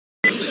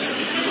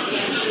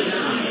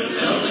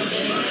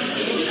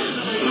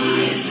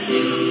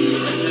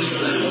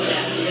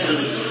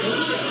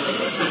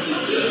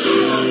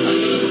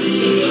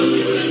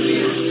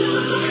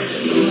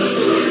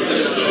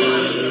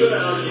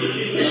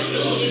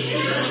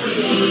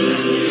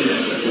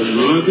When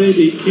my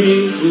baby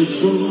Kate was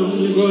born,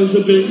 it was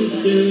the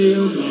biggest day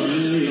of my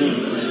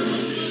life.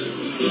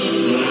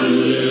 Lying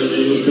there,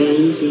 little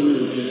rose in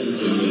her hair,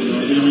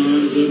 loving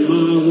arms of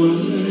my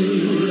wife.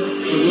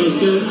 I was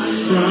the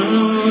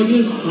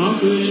proudest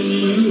papa in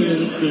the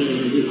USA.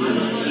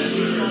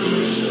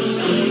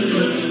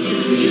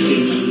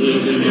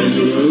 Living on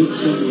the road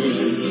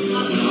somewhere,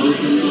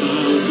 1,000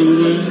 miles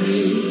away.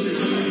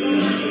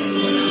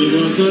 It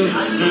was a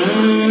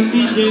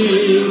happy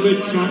day, but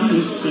kind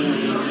of sad.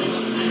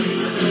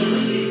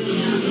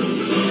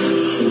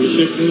 I wish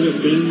I could have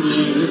been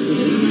there.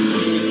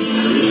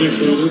 I wish I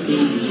could have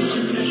been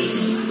there.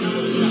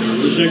 I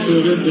wish I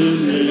could have been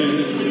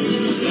there.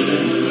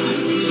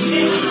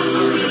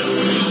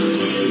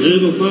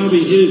 Little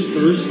Bobby, his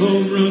first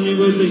home run, he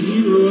was the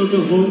hero of the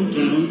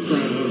hometown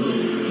crowd.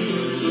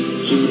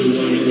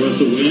 2-1, it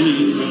was a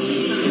winning run.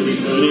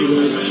 Everybody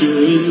was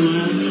cheering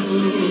loud.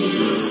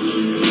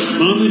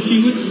 Mama, she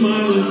would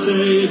smile and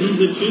say, he's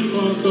a chip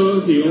off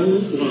of the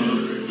old block.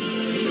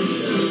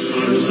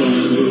 I was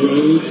on the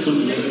road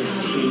somewhere,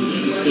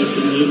 just a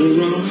little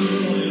rock.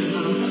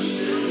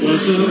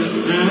 Was a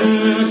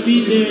happy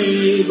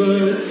day,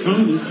 but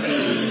kind of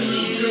sad.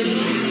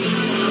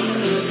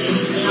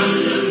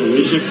 I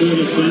wish I could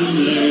have been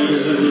there.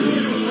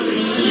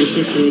 I wish I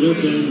could have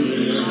been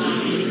there.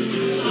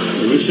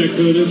 I wish I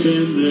could have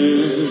been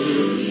there.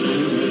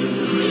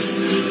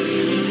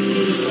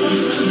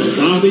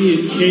 Bobby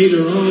and Kate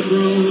are all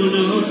grown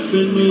up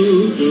and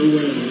moved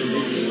away.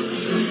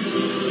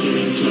 Stay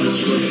in touch,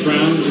 we're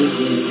proud of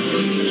them.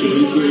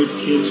 2 good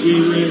kids we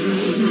raised.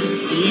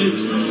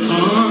 It's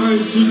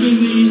hard to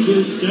believe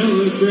we're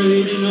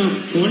celebrating our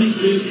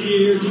 25th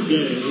year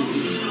today.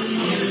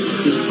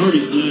 This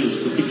party's nice,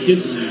 but the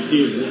kids aren't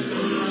here.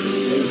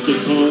 As they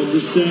called to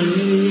say,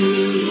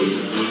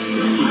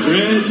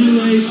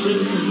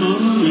 congratulations,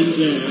 Mom and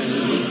Dad.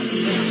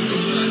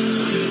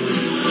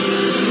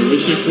 I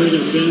wish I could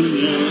have been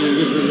there.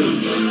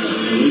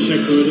 I wish I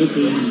could have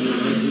been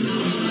there.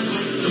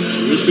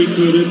 I wish we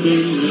could have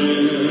been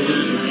there.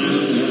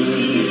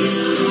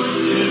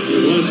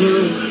 It was a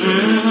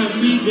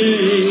happy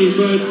day,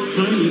 but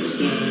kind of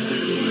sad.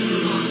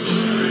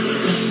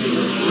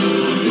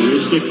 I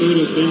wish they could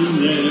have been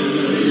there.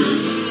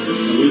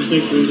 I wish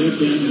they could have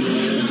been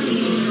there.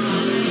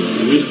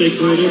 I wish they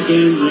could have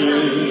been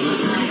there.